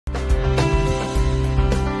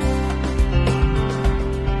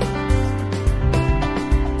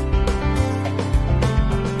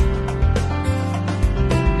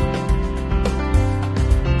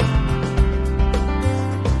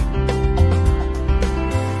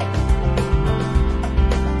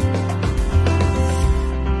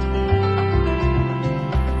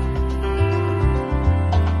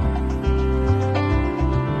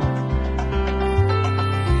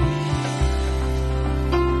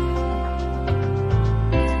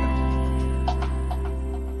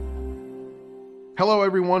Hello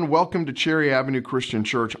everyone, welcome to Cherry Avenue Christian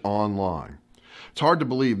Church Online. It's hard to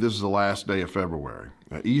believe this is the last day of February.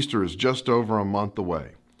 Easter is just over a month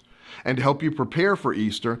away. And to help you prepare for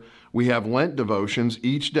Easter, we have Lent devotions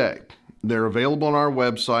each day. They're available on our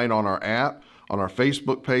website, on our app, on our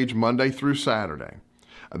Facebook page, Monday through Saturday.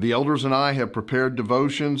 The elders and I have prepared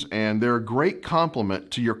devotions, and they're a great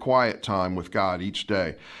complement to your quiet time with God each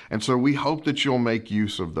day. And so we hope that you'll make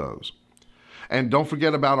use of those. And don't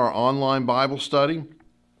forget about our online Bible study.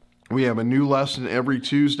 We have a new lesson every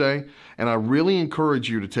Tuesday, and I really encourage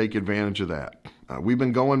you to take advantage of that. We've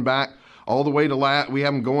been going back all the way to last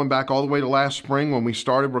spring when we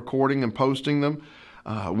started recording and posting them,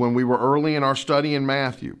 when we were early in our study in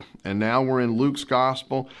Matthew. And now we're in Luke's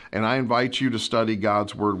Gospel, and I invite you to study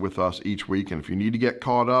God's Word with us each week. And if you need to get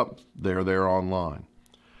caught up, they're there online.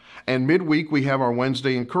 And midweek, we have our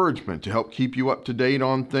Wednesday encouragement to help keep you up to date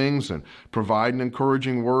on things and provide an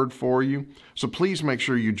encouraging word for you. So please make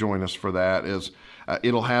sure you join us for that, as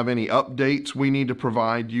it'll have any updates we need to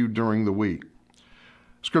provide you during the week.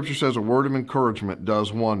 Scripture says a word of encouragement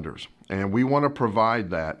does wonders, and we want to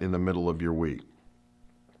provide that in the middle of your week.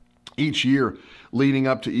 Each year leading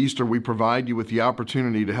up to Easter, we provide you with the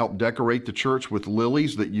opportunity to help decorate the church with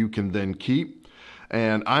lilies that you can then keep.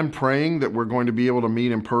 And I'm praying that we're going to be able to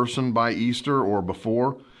meet in person by Easter or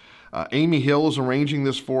before. Amy Hill is arranging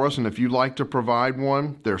this for us, and if you'd like to provide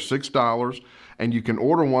one, they're $6, and you can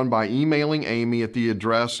order one by emailing Amy at the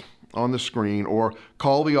address on the screen, or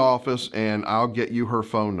call the office and I'll get you her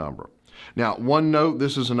phone number. Now, one note,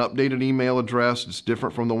 this is an updated email address. It's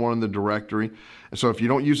different from the one in the directory. And so if you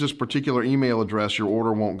don't use this particular email address, your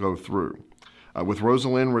order won't go through. With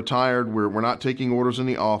Rosalind retired, we're not taking orders in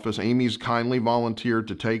the office. Amy's kindly volunteered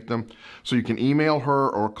to take them. So you can email her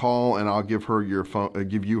or call, and I'll give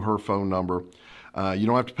you her phone number. You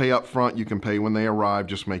don't have to pay up front. You can pay when they arrive.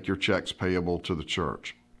 Just make your checks payable to the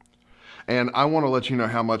church. And I want to let you know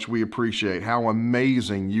how much we appreciate how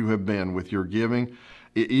amazing you have been with your giving.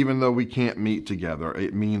 Even though we can't meet together,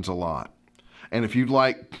 it means a lot. And if you'd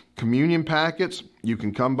like communion packets, you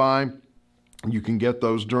can come by. You can get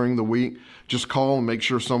those during the week. Just call and make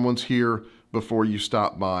sure someone's here before you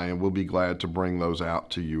stop by, and we'll be glad to bring those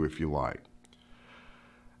out to you if you like.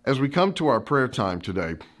 As we come to our prayer time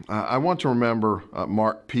today, I want to remember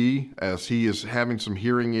Mark P. as he is having some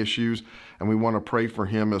hearing issues, and we want to pray for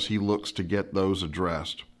him as he looks to get those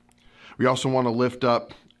addressed. We also want to lift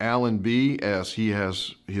up Alan B. as he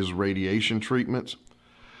has his radiation treatments.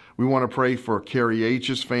 We want to pray for Carrie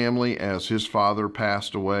H.'s family as his father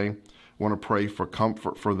passed away. We want to pray for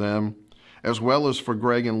comfort for them, as well as for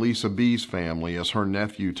Greg and Lisa B.'s family as her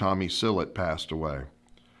nephew Tommy Sillett passed away.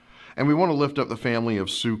 And we want to lift up the family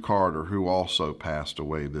of Sue Carter, who also passed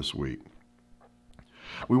away this week.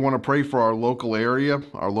 We want to pray for our local area,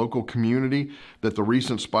 our local community, that the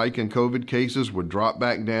recent spike in COVID cases would drop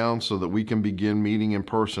back down so that we can begin meeting in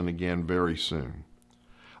person again very soon.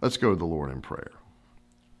 Let's go to the Lord in prayer.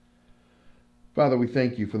 Father, we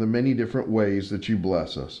thank you for the many different ways that you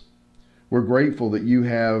bless us. We're grateful that you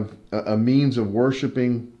have a means of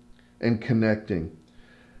worshiping and connecting,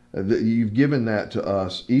 that you've given that to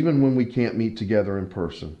us even when we can't meet together in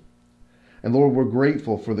person. And Lord, we're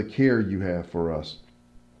grateful for the care you have for us,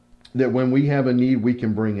 that when we have a need, we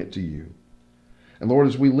can bring it to you. And Lord,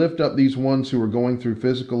 as we lift up these ones who are going through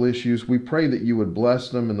physical issues, we pray that you would bless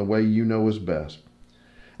them in the way you know is best.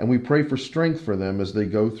 And we pray for strength for them as they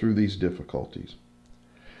go through these difficulties.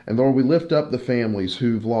 And Lord, we lift up the families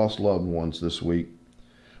who've lost loved ones this week.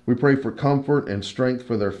 We pray for comfort and strength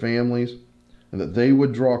for their families, and that they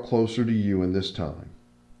would draw closer to you in this time.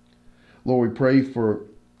 Lord, we pray for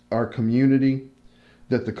our community,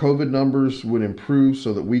 that the COVID numbers would improve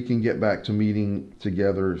so that we can get back to meeting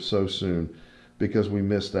together so soon, because we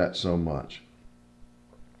miss that so much.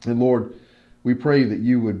 And Lord, we pray that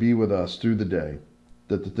you would be with us through the day,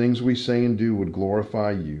 that the things we say and do would glorify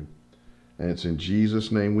you. And it's in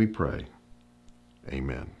Jesus' name we pray.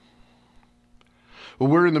 Amen. Well,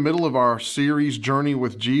 we're in the middle of our series, Journey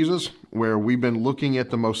with Jesus, where we've been looking at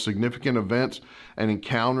the most significant events and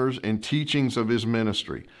encounters and teachings of his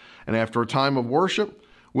ministry. And after a time of worship,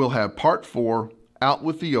 we'll have part 4, Out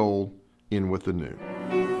with the Old, In with the New.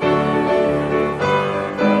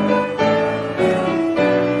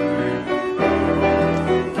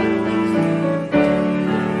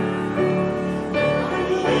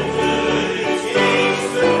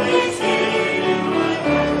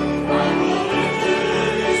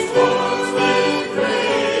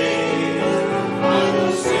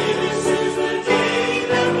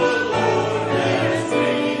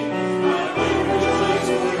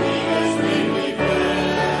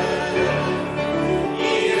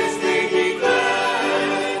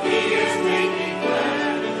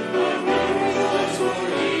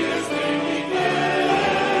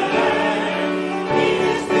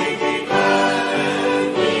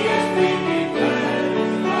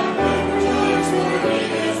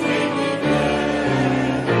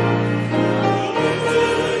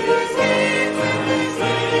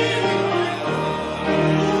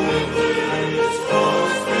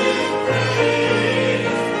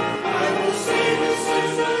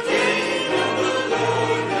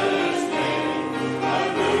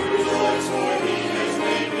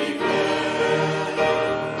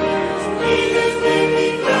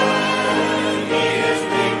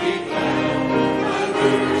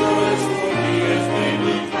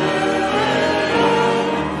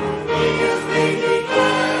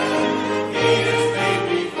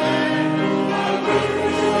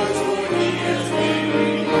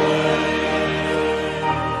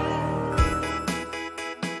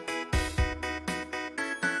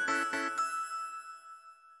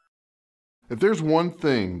 If there's one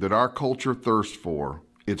thing that our culture thirsts for,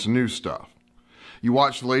 it's new stuff. You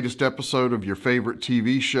watch the latest episode of your favorite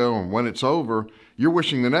TV show, and when it's over, you're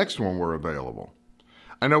wishing the next one were available.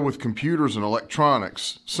 I know with computers and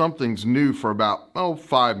electronics, something's new for about,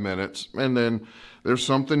 5 minutes, and then there's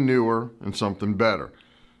something newer and something better.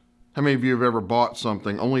 How many of you have ever bought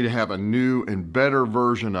something only to have a new and better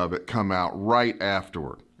version of it come out right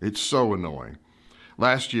afterward? It's so annoying.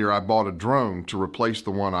 Last year, I bought a drone to replace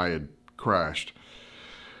the one I had crashed.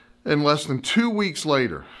 And less than 2 weeks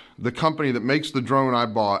later, the company that makes the drone I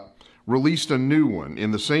bought released a new one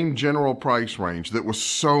in the same general price range that was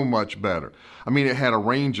so much better. I mean, it had a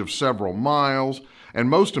range of several miles,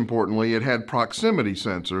 and most importantly, it had proximity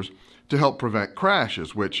sensors to help prevent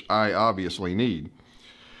crashes, which I obviously need.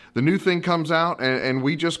 The new thing comes out, and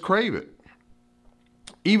we just crave it.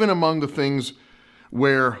 Even among the things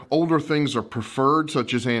where older things are preferred,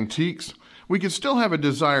 such as antiques, we can still have a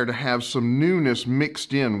desire to have some newness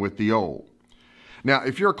mixed in with the old. Now,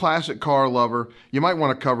 if you're a classic car lover, you might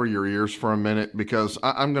want to cover your ears for a minute because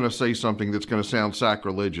I'm going to say something that's going to sound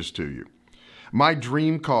sacrilegious to you. My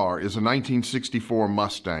dream car is a 1964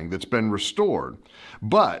 Mustang that's been restored,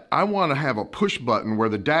 but I want to have a push button where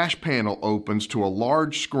the dash panel opens to a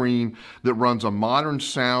large screen that runs a modern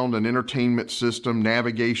sound and entertainment system,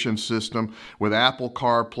 navigation system with Apple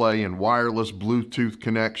CarPlay and wireless Bluetooth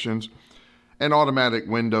connections, and automatic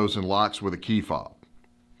windows and locks with a key fob.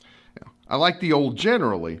 I like the old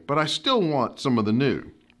generally, but I still want some of the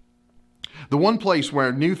new. The one place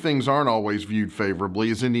where new things aren't always viewed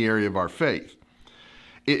favorably is in the area of our faith.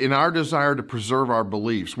 In our desire to preserve our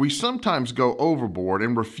beliefs, we sometimes go overboard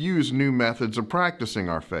and refuse new methods of practicing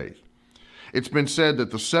our faith. It's been said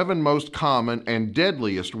that the 7 most common and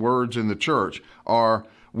deadliest words in the church are,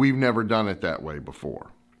 "We've never done it that way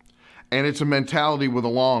before." And it's a mentality with a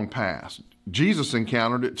long past. Jesus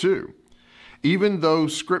encountered it too, even though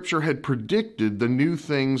Scripture had predicted the new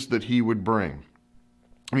things that he would bring.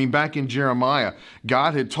 I mean, back in Jeremiah,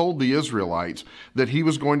 God had told the Israelites that he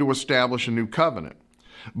was going to establish a new covenant.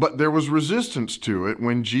 But there was resistance to it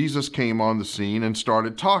when Jesus came on the scene and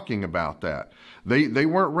started talking about that. They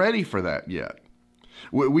weren't ready for that yet.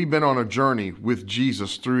 We've been on a journey with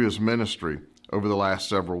Jesus through his ministry over the last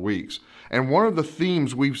several weeks. And one of the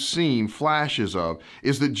themes we've seen flashes of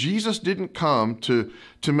is that Jesus didn't come to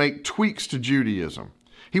make tweaks to Judaism.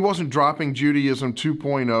 He wasn't dropping Judaism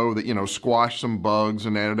 2.0 that, squashed some bugs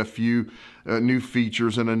and added a few new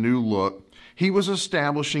features and a new look. He was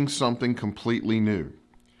establishing something completely new.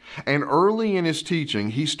 And early in his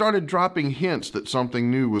teaching, he started dropping hints that something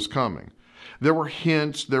new was coming. There were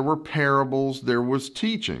hints, there were parables, there was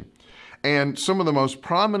teaching. And some of the most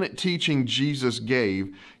prominent teaching Jesus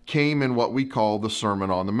gave came in what we call the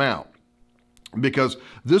Sermon on the Mount, because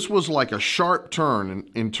this was like a sharp turn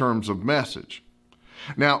in terms of message.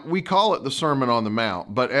 Now, we call it the Sermon on the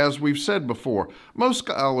Mount, but as we've said before, most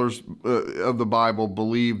scholars of the Bible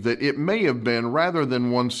believe that it may have been, rather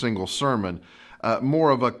than one single sermon, more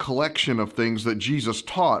of a collection of things that Jesus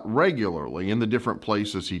taught regularly in the different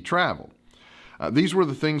places he traveled. These were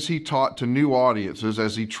the things he taught to new audiences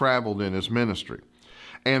as he traveled in his ministry.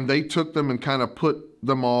 And they took them and kind of put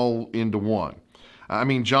them all into one. I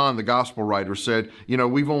mean, John, the gospel writer, said,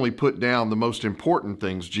 we've only put down the most important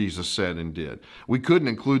things Jesus said and did. We couldn't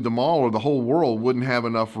include them all, or the whole world wouldn't have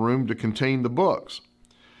enough room to contain the books.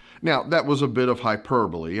 Now, that was a bit of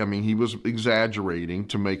hyperbole. I mean, he was exaggerating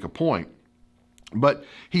to make a point. But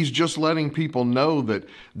he's just letting people know that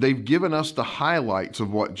they've given us the highlights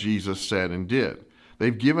of what Jesus said and did.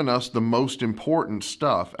 They've given us the most important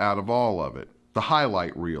stuff out of all of it, the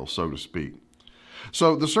highlight reel, so to speak.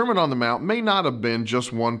 So the Sermon on the Mount may not have been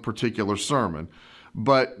just one particular sermon,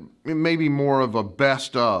 but it may be more of a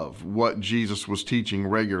best of what Jesus was teaching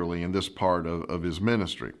regularly in this part of his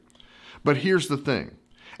ministry. But here's the thing,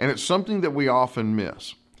 and it's something that we often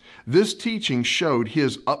miss. This teaching showed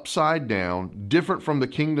his upside down, different from the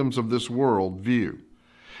kingdoms of this world view.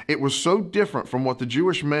 It was so different from what the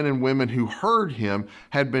Jewish men and women who heard him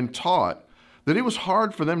had been taught that it was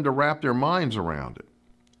hard for them to wrap their minds around it.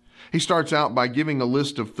 He starts out by giving a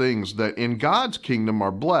list of things that in God's kingdom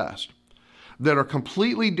are blessed, that are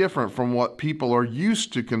completely different from what people are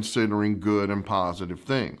used to considering good and positive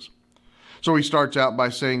things. So he starts out by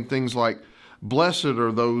saying things like, "Blessed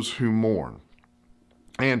are those who mourn."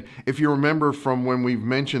 And if you remember from when we've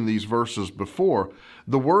mentioned these verses before,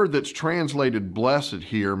 the word that's translated blessed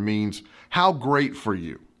here means how great for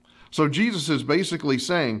you. So Jesus is basically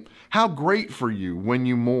saying, how great for you when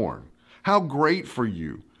you mourn. How great for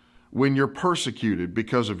you when you're persecuted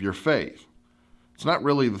because of your faith. It's not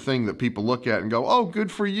really the thing that people look at and go, oh,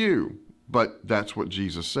 good for you. But that's what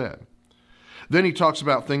Jesus said. Then he talks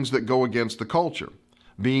about things that go against the culture,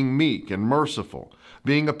 being meek and merciful,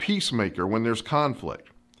 being a peacemaker when there's conflict.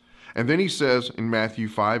 And then he says in Matthew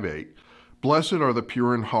 5:8, "Blessed are the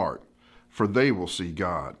pure in heart, for they will see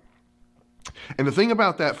God." And the thing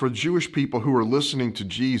about that for Jewish people who are listening to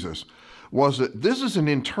Jesus was that this is an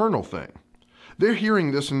internal thing. They're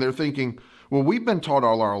hearing this and they're thinking, well, we've been taught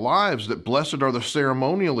all our lives that blessed are the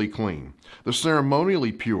ceremonially clean, the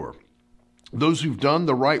ceremonially pure, those who've done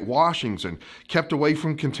the right washings and kept away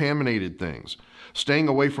from contaminated things, staying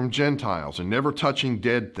away from Gentiles and never touching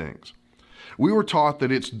dead things. We were taught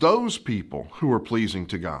that it's those people who are pleasing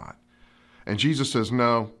to God. And Jesus says,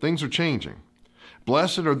 no, things are changing.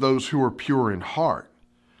 Blessed are those who are pure in heart,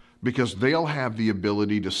 because they'll have the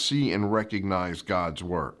ability to see and recognize God's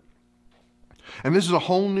work. And this is a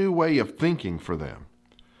whole new way of thinking for them.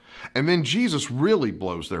 And then Jesus really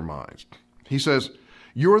blows their minds. He says,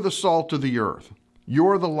 you're the salt of the earth.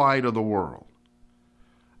 You're the light of the world.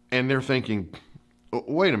 And they're thinking,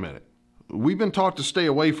 wait a minute. We've been taught to stay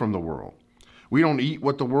away from the world. We don't eat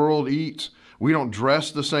what the world eats. We don't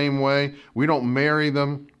dress the same way. We don't marry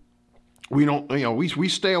them. We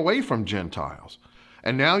stay away from Gentiles.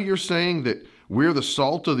 And now you're saying that we're the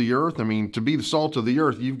salt of the earth? I mean, to be the salt of the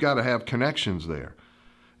earth, you've got to have connections there.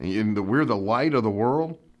 And we're the light of the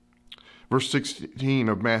world. Verse 16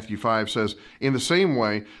 of Matthew 5 says, in the same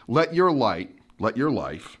way, let your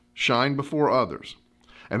life shine before others.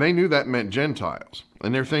 And they knew that meant Gentiles.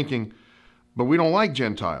 And they're thinking, but we don't like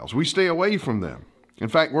Gentiles. We stay away from them. In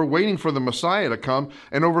fact, we're waiting for the Messiah to come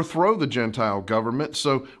and overthrow the Gentile government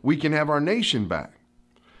so we can have our nation back.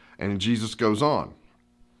 And Jesus goes on,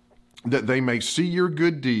 that they may see your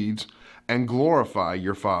good deeds and glorify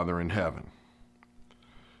your Father in heaven.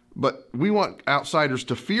 But we want outsiders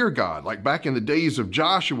to fear God, like back in the days of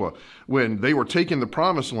Joshua when they were taking the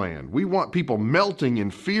promised land. We want people melting in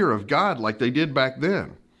fear of God like they did back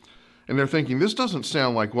then. And they're thinking, this doesn't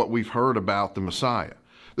sound like what we've heard about the Messiah.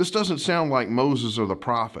 This doesn't sound like Moses or the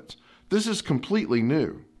prophets. This is completely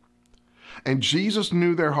new. And Jesus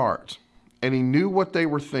knew their hearts, and he knew what they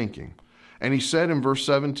were thinking. And he said in verse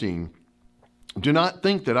 17, do not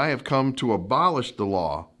think that I have come to abolish the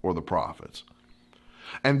law or the prophets.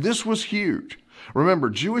 And this was huge. Remember,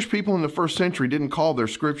 Jewish people in the first century didn't call their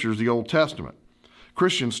scriptures the Old Testament.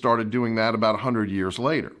 Christians started doing that about 100 years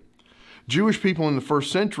later. Jewish people in the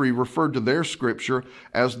first century referred to their scripture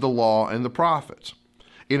as the law and the prophets.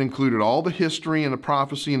 It included all the history and the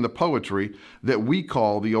prophecy and the poetry that we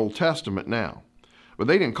call the Old Testament now. But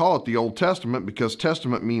they didn't call it the Old Testament because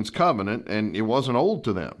testament means covenant, and it wasn't old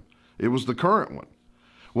to them. It was the current one.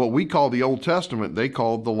 What we call the Old Testament, they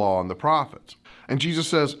called the law and the prophets. And Jesus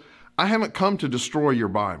says, I haven't come to destroy your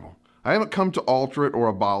Bible. I haven't come to alter it or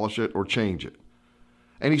abolish it or change it.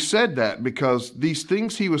 And he said that because these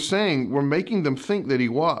things he was saying were making them think that he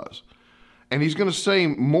was. And he's going to say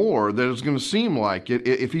more that is going to seem like it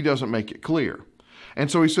if he doesn't make it clear.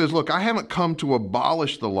 And so he says, look, I haven't come to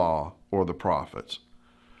abolish the law or the prophets.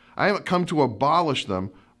 I haven't come to abolish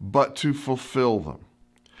them, but to fulfill them.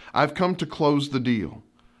 I've come to close the deal.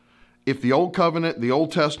 If the Old Covenant, the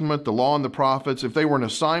Old Testament, the law and the prophets, if they were an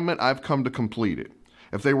assignment, I've come to complete it.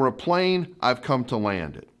 If they were a plane, I've come to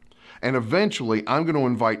land it. And eventually, I'm going to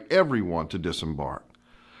invite everyone to disembark.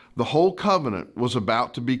 The whole covenant was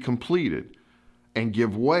about to be completed and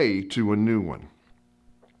give way to a new one.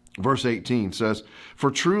 Verse 18 says,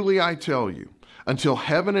 for truly I tell you, until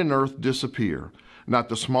heaven and earth disappear, not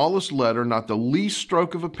the smallest letter, not the least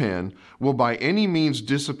stroke of a pen will by any means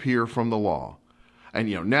disappear from the law. And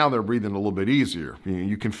now they're breathing a little bit easier.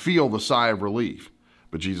 You can feel the sigh of relief.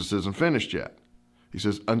 But Jesus isn't finished yet. He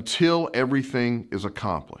says, until everything is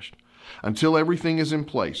accomplished, until everything is in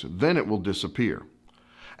place, then it will disappear.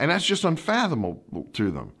 And that's just unfathomable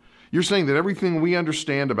to them. You're saying that everything we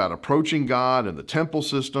understand about approaching God and the temple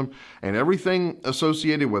system and everything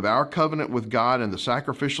associated with our covenant with God and the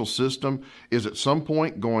sacrificial system is at some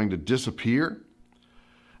point going to disappear?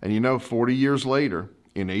 And 40 years later,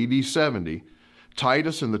 in AD 70,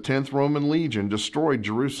 Titus and the 10th Roman Legion destroyed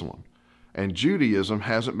Jerusalem, and Judaism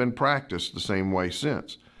hasn't been practiced the same way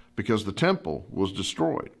since because the temple was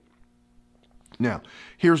destroyed. Now,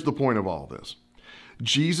 here's the point of all this.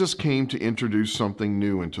 Jesus came to introduce something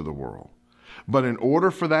new into the world. But in order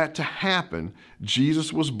for that to happen,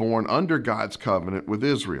 Jesus was born under God's covenant with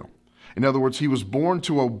Israel. In other words, he was born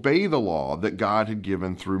to obey the law that God had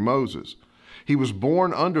given through Moses. He was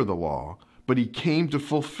born under the law, but he came to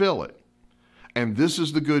fulfill it. And this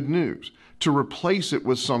is the good news, to replace it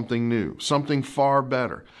with something new, something far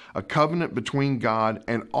better, a covenant between God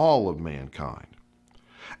and all of mankind.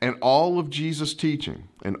 And all of Jesus' teaching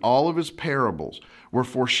and all of his parables were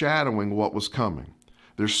foreshadowing what was coming.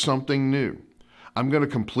 There's something new. I'm going to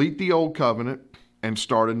complete the old covenant and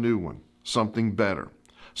start a new one, something better,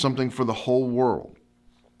 something for the whole world.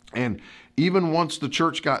 And even once the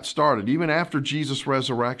church got started, even after Jesus'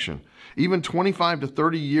 resurrection, even 25 to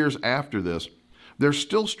 30 years after this, they're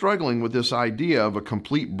still struggling with this idea of a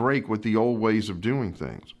complete break with the old ways of doing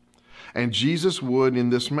things. And Jesus would, in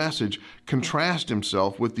this message, contrast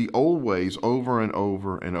himself with the old ways over and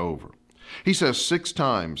over and over. He says 6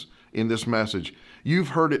 times in this message, "You've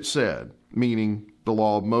heard it said," meaning the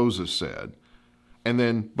law of Moses said, and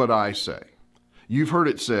then, "but I say." You've heard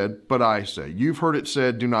it said, but I say. You've heard it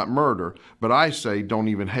said, do not murder, but I say, don't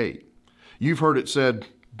even hate. You've heard it said,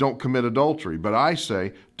 don't commit adultery, but I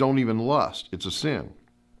say, don't even lust. It's a sin.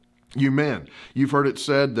 You men, you've heard it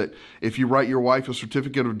said that if you write your wife a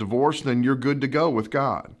certificate of divorce, then you're good to go with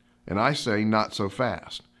God. And I say, not so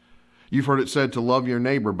fast. You've heard it said to love your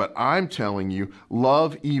neighbor, but I'm telling you,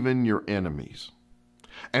 love even your enemies.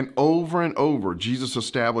 And over, Jesus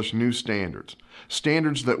established new standards,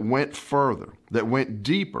 standards that went further, that went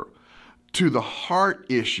deeper to the heart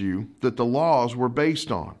issue that the laws were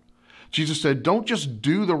based on. Jesus said, don't just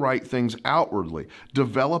do the right things outwardly,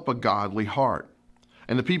 develop a godly heart.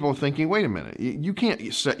 And the people are thinking, wait a minute, you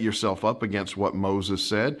can't set yourself up against what Moses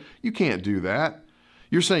said. You can't do that.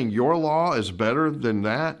 You're saying your law is better than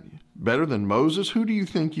that, better than Moses? Who do you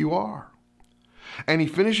think you are? And he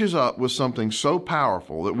finishes up with something so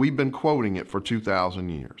powerful that we've been quoting it for 2,000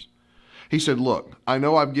 years. He said, look, I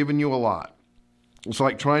know I've given you a lot. It's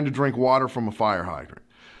like trying to drink water from a fire hydrant.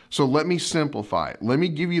 So let me simplify it. Let me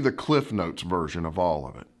give you the Cliff Notes version of all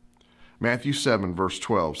of it. Matthew 7, verse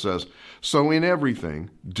 12 says, so in everything,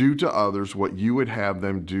 do to others what you would have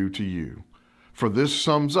them do to you. For this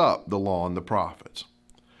sums up the law and the prophets.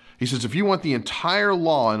 He says, if you want the entire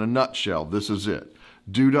law in a nutshell, this is it.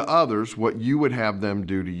 Do to others what you would have them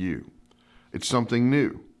do to you. It's something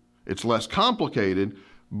new. It's less complicated,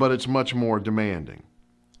 but it's much more demanding.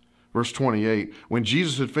 Verse 28, when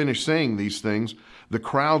Jesus had finished saying these things, the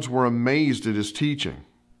crowds were amazed at his teaching.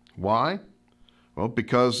 Why? Well,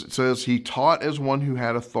 because it says he taught as one who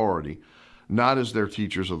had authority, not as their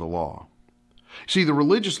teachers of the law. See, the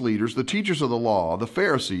religious leaders, the teachers of the law, the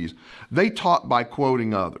Pharisees, they taught by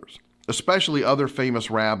quoting others, especially other famous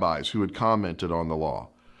rabbis who had commented on the law.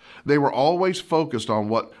 They were always focused on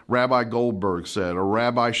what Rabbi Goldberg said or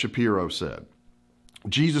Rabbi Shapiro said.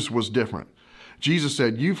 Jesus was different. Jesus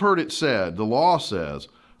said, you've heard it said, the law says,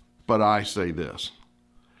 but I say this.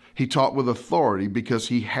 He taught with authority because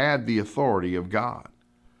he had the authority of God.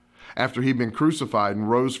 After he'd been crucified and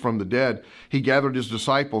rose from the dead, he gathered his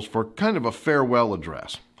disciples for kind of a farewell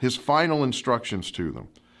address, his final instructions to them.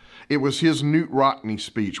 It was his Newt Rockney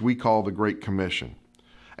speech we call the Great Commission.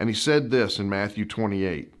 And he said this in Matthew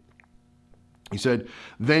 28. He said,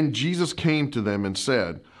 then Jesus came to them and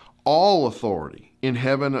said, all authority in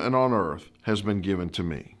heaven and on earth has been given to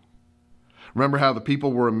me. Remember how the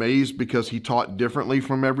people were amazed because he taught differently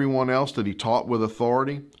from everyone else, that he taught with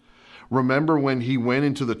authority? Remember when he went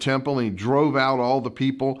into the temple and he drove out all the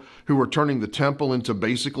people who were turning the temple into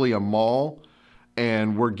basically a mall,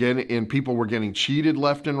 and people were getting cheated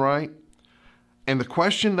left and right? And the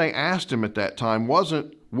question they asked him at that time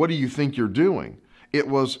wasn't, what do you think you're doing? It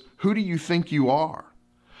was, who do you think you are?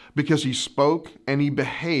 Because he spoke and he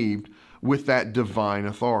behaved with that divine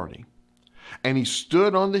authority. And he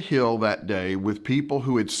stood on the hill that day with people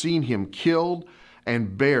who had seen him killed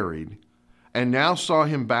and buried and now saw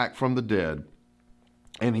him back from the dead.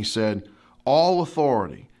 And he said, all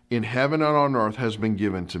authority in heaven and on earth has been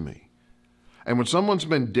given to me. And when someone's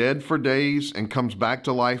been dead for days and comes back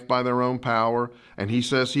to life by their own power, and he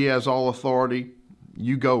says he has all authority,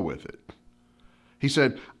 you go with it. He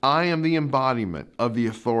said, I am the embodiment of the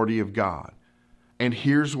authority of God. And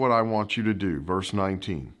here's what I want you to do. Verse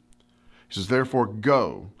 19. He says, therefore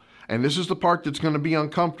go. And this is the part that's going to be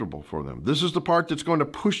uncomfortable for them. This is the part that's going to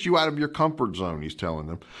push you out of your comfort zone, he's telling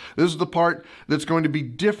them. This is the part that's going to be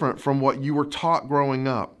different from what you were taught growing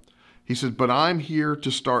up. He said, but I'm here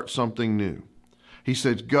to start something new. He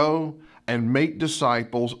says, go and make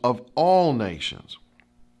disciples of all nations.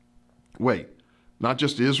 Wait, not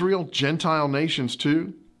just Israel, Gentile nations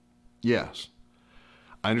too? Yes.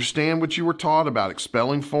 I understand what you were taught about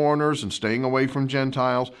expelling foreigners and staying away from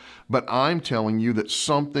Gentiles, but I'm telling you that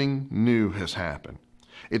something new has happened.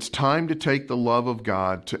 It's time to take the love of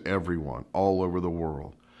God to everyone all over the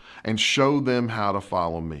world and show them how to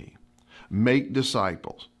follow me. Make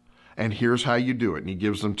disciples. And here's how you do it. And he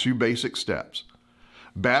gives them 2 basic steps.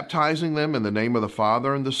 Baptizing them in the name of the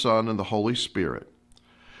Father and the Son and the Holy Spirit.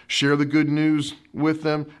 Share the good news with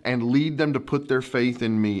them and lead them to put their faith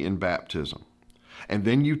in me in baptism. And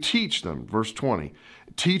then you teach them, verse 20,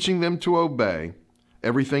 teaching them to obey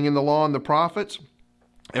everything in the law and the prophets,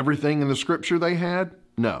 everything in the scripture they had?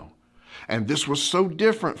 No. And this was so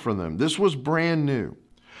different for them. This was brand new.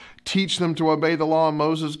 Teach them to obey the law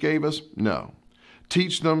Moses gave us? No.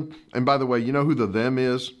 Teach them, and by the way, you know who the them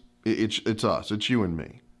is? It's us. It's you and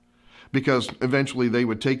me. Because eventually they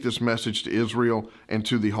would take this message to Israel and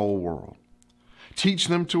to the whole world. Teach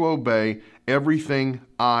them to obey everything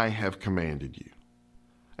I have commanded you.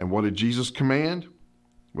 And what did Jesus command?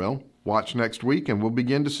 Well, watch next week and we'll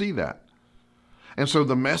begin to see that. And so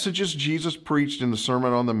the messages Jesus preached in the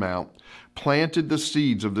Sermon on the Mount planted the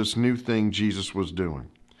seeds of this new thing Jesus was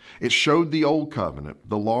doing. It showed the old covenant,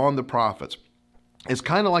 the law and the prophets. It's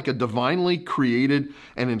kind of like a divinely created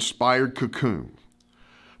and inspired cocoon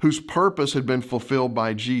whose purpose had been fulfilled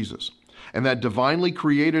by Jesus. And that divinely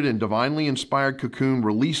created and divinely inspired cocoon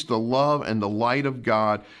released the love and the light of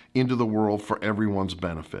God into the world for everyone's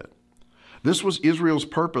benefit. This was Israel's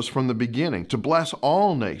purpose from the beginning, to bless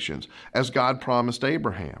all nations, as God promised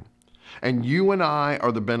Abraham. And you and I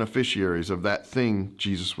are the beneficiaries of that thing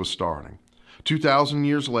Jesus was starting. 2,000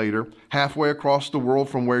 years later, halfway across the world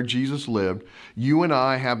from where Jesus lived, you and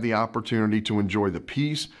I have the opportunity to enjoy the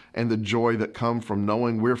peace and the joy that come from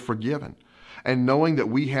knowing we're forgiven and knowing that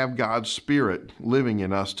we have God's Spirit living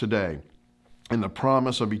in us today and the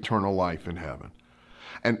promise of eternal life in heaven.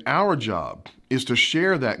 And our job is to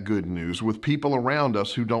share that good news with people around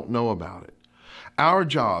us who don't know about it. Our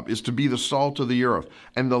job is to be the salt of the earth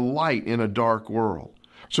and the light in a dark world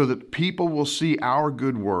so that people will see our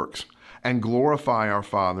good works and glorify our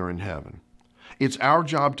Father in heaven. It's our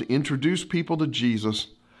job to introduce people to Jesus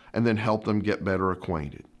and then help them get better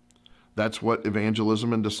acquainted. That's what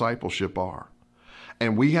evangelism and discipleship are.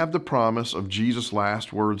 And we have the promise of Jesus'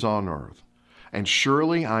 last words on earth. And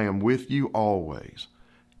surely I am with you always,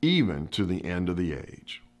 even to the end of the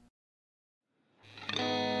age.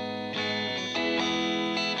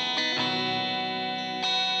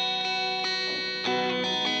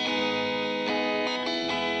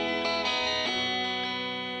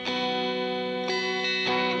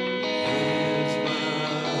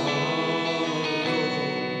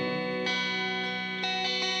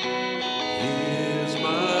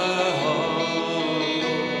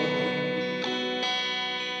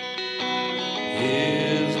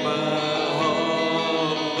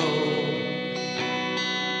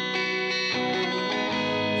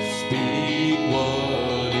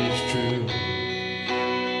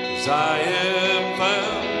 I am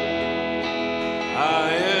found,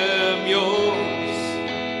 I am yours,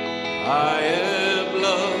 I am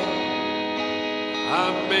loved,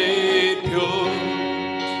 I'm made pure,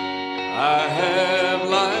 I have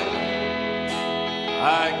life,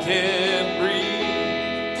 I can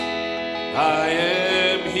breathe, I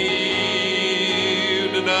am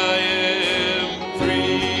healed and I am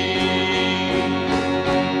free.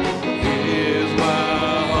 Here's my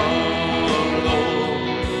heart, Lord.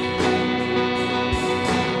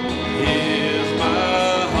 Here's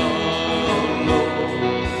my heart, Lord.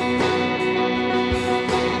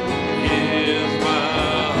 Here's my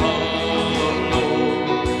heart,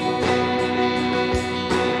 Lord.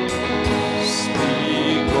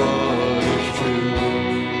 Speak what is true.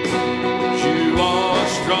 You are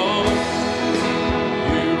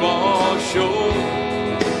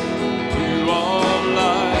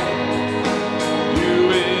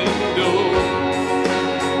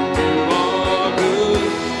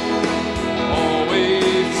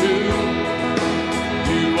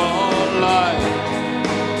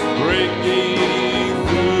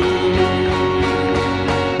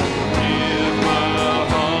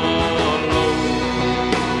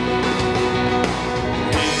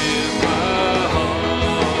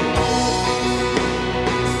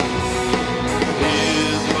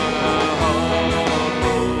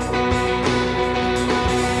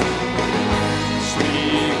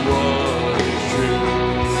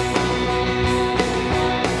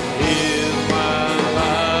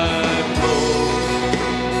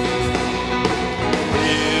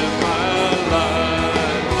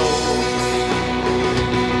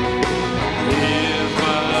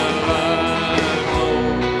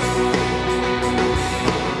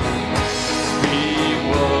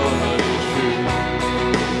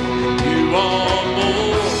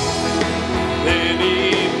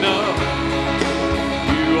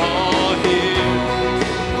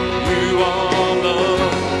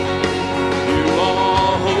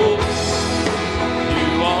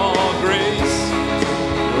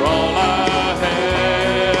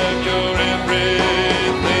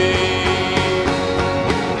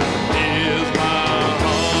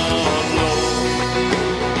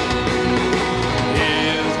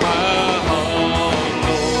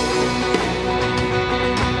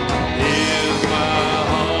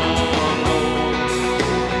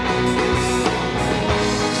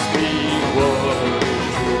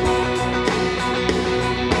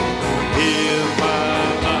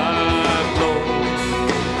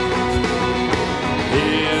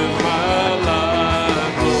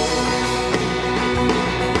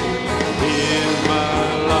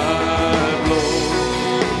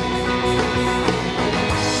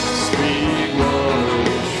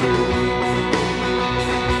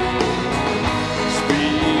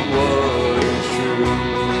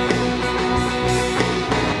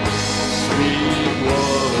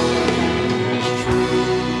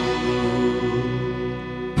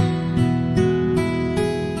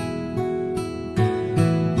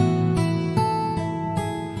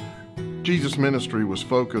Jesus' ministry was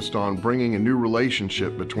focused on bringing a new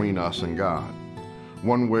relationship between us and God,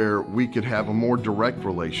 one where we could have a more direct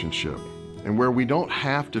relationship and where we don't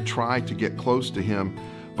have to try to get close to Him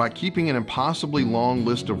by keeping an impossibly long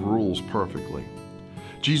list of rules perfectly.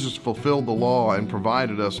 Jesus fulfilled the law and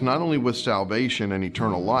provided us not only with salvation and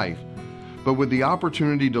eternal life, but with the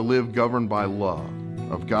opportunity to live governed by love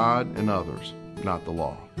of God and others, not the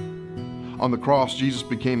law. On the cross, Jesus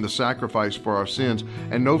became the sacrifice for our sins,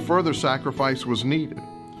 and no further sacrifice was needed.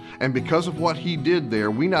 And because of what He did there,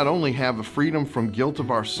 we not only have the freedom from guilt of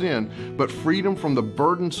our sin, but freedom from the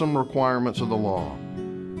burdensome requirements of the law.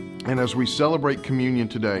 And as we celebrate communion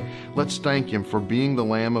today, let's thank Him for being the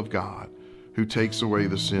Lamb of God who takes away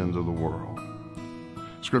the sins of the world.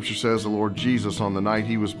 Scripture says the Lord Jesus, on the night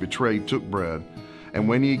He was betrayed, took bread, and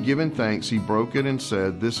when He had given thanks, He broke it and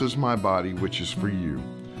said, "This is my body, which is for you.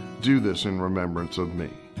 Do this in remembrance of me."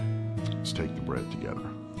 Let's take the bread together.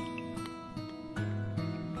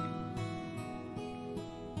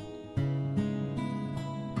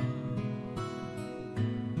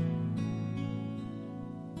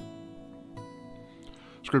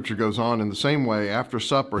 Scripture goes on, in the same way, after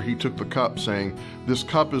supper, He took the cup, saying, "This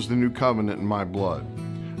cup is the new covenant in my blood.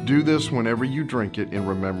 Do this whenever you drink it in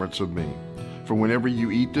remembrance of me. For whenever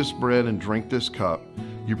you eat this bread and drink this cup,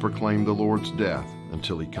 you proclaim the Lord's death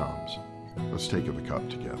until He comes." Let's take of the cup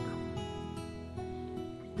together.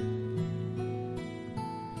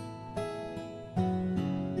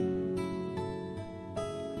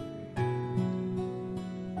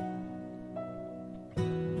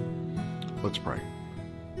 Let's pray.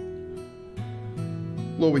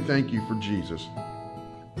 Lord, we thank You for Jesus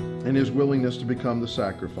and His willingness to become the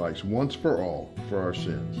sacrifice once for all for our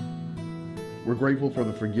sins. We're grateful for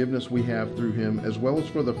the forgiveness we have through Him, as well as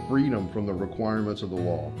for the freedom from the requirements of the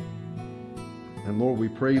law. And Lord, we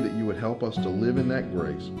pray that You would help us to live in that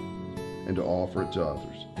grace and to offer it to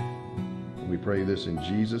others. And we pray this in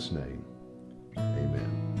Jesus' name. Amen.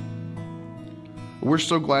 We're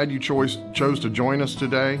so glad you chose to join us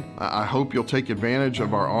today. I hope you'll take advantage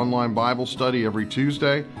of our online Bible study every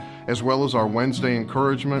Tuesday, as well as our Wednesday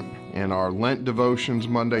encouragement and our Lent devotions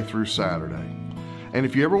Monday through Saturday. And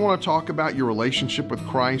if you ever want to talk about your relationship with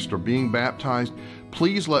Christ or being baptized,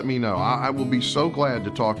 please let me know. I will be so glad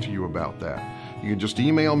to talk to you about that. You can just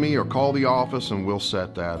email me or call the office and we'll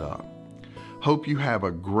set that up. Hope you have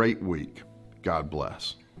a great week. God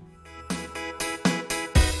bless.